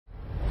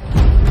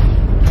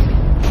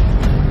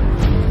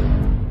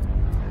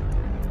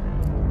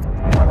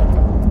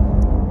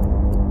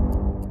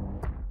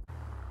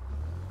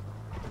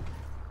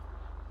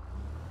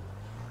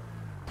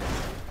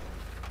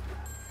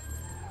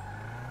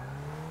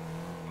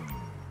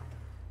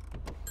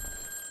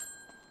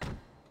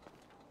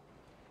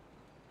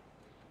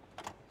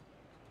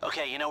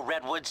Okay, you know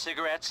Redwood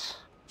cigarettes?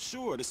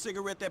 Sure, the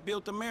cigarette that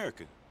built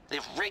America.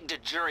 They've rigged a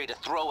jury to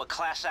throw a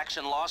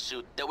class-action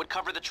lawsuit that would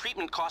cover the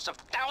treatment costs of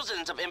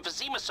thousands of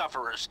emphysema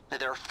sufferers.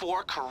 There are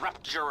 4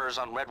 corrupt jurors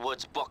on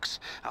Redwood's books.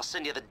 I'll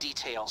send you the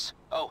details.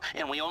 Oh,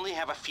 and we only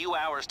have a few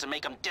hours to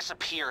make them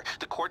disappear.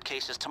 The court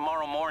case is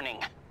tomorrow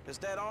morning. Is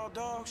that all,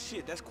 dog?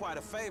 Shit, that's quite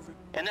a favor.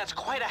 And that's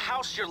quite a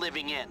house you're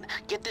living in.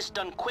 Get this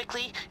done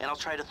quickly, and I'll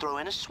try to throw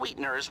in a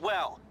sweetener as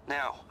well.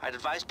 Now, I'd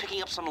advise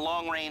picking up some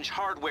long-range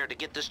hardware to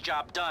get this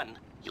job done.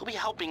 You'll be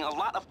helping a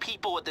lot of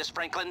people with this,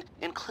 Franklin,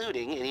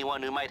 including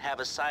anyone who might have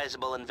a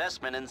sizable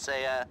investment in,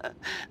 say,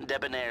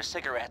 debonair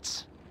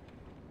cigarettes.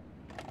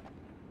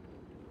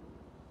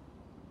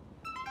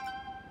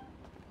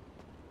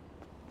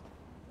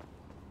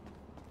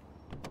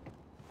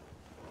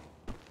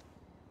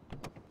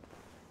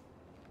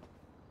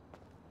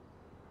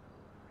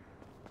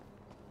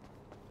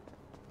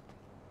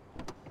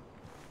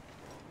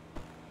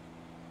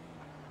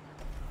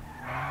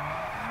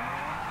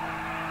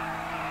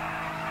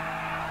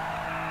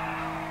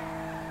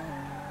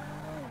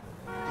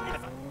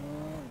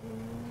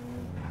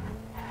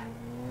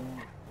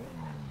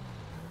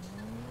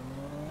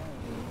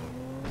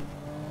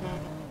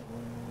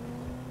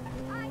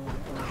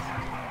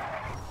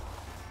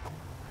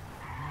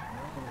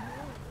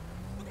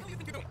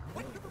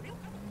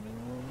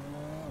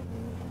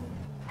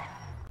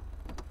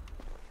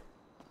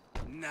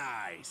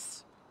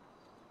 Nice.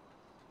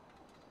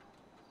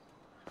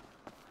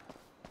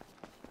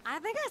 I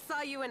think I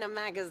saw you in a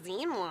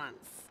magazine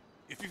once.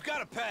 If you've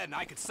got a pen,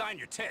 I could sign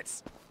your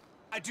tits.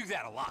 I do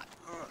that a lot.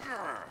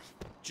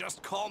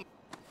 Just call me.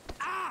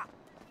 Ah!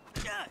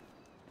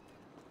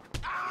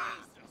 Ah!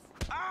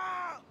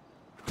 Ah!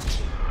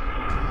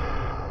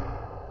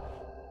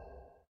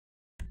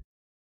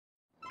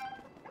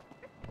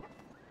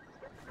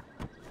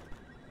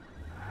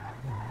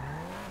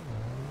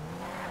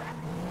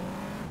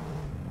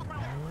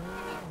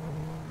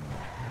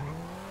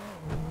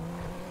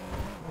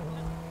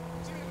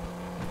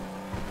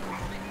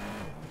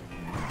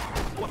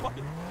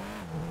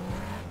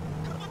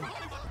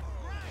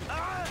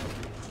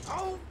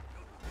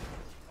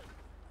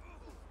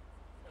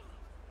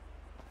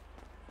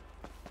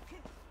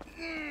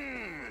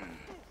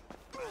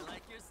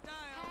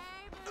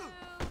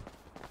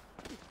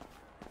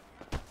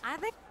 I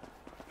think...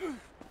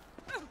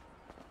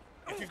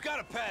 If you've got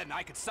a pen,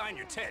 I could sign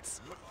your tits.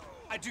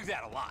 I do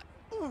that a lot.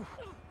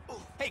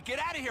 Hey, get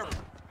out of here!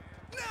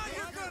 Now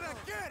you're gonna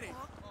get it!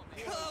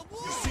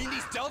 You seen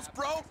these delts,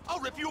 bro? I'll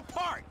rip you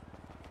apart!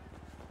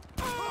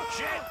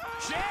 Shit!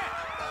 Shit!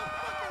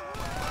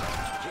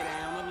 Get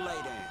down and lay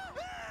down.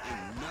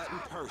 Ain't nothing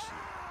personal.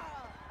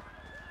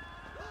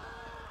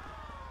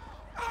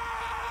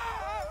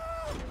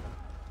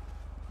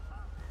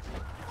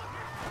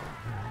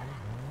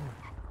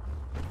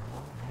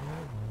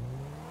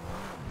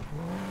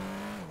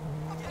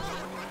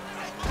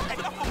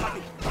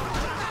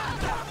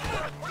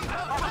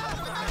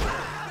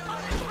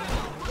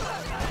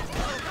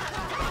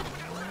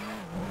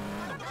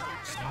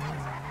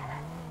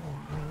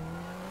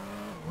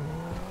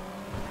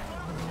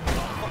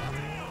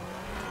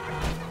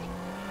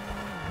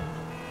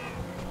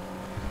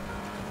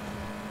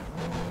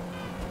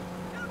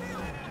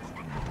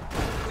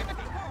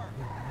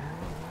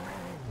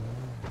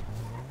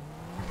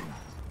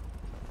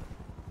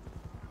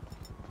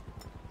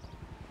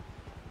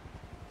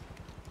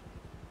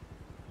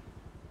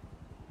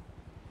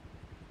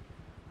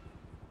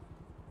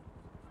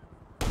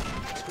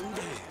 Too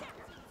damn.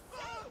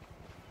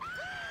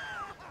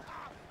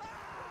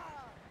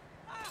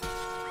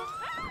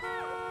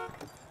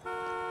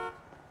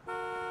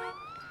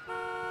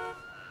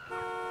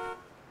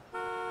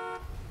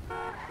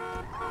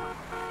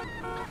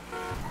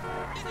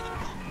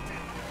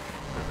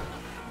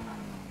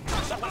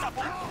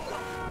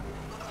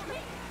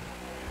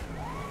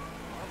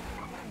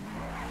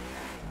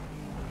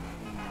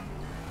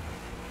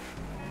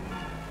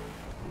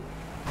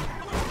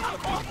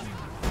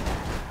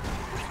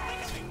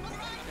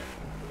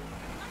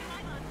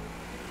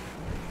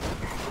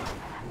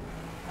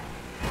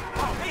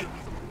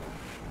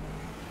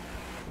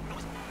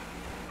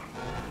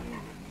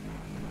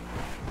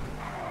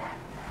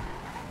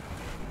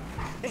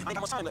 Hey, I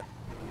got my sign left.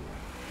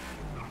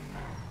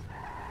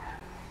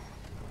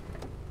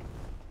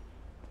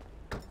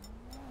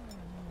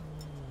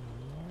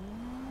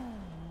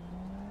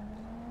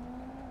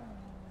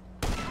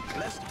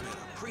 Lester better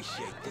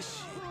appreciate this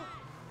shit.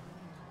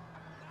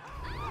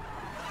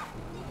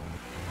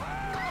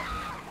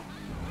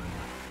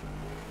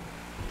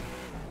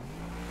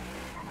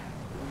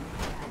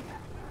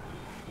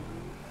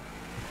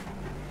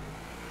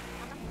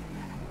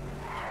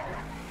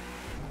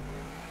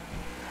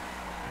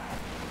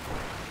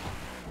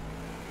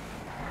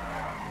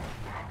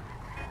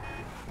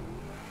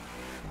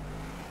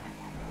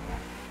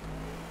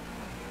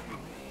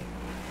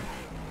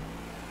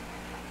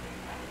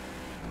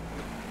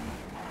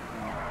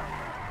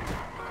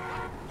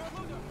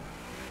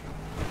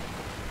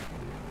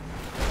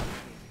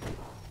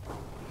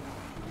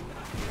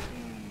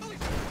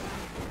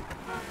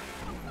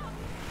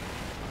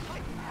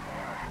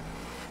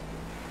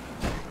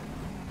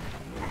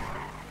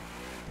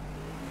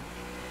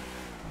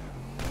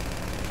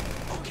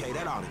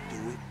 That ought to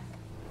do it.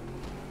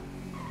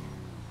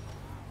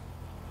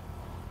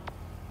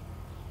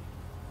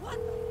 What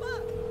the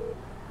fuck?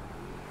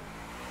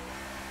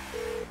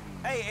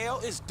 Hey, L,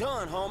 it's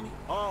done, homie.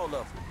 All of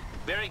them.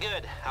 Very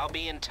good. I'll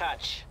be in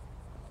touch.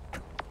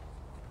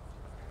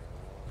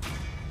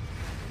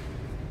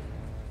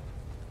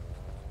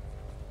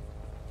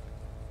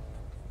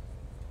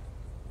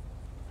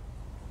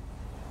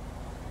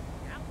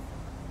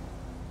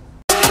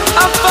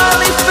 I'm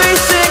finally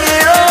facing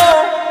it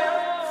all,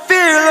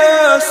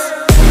 fearless.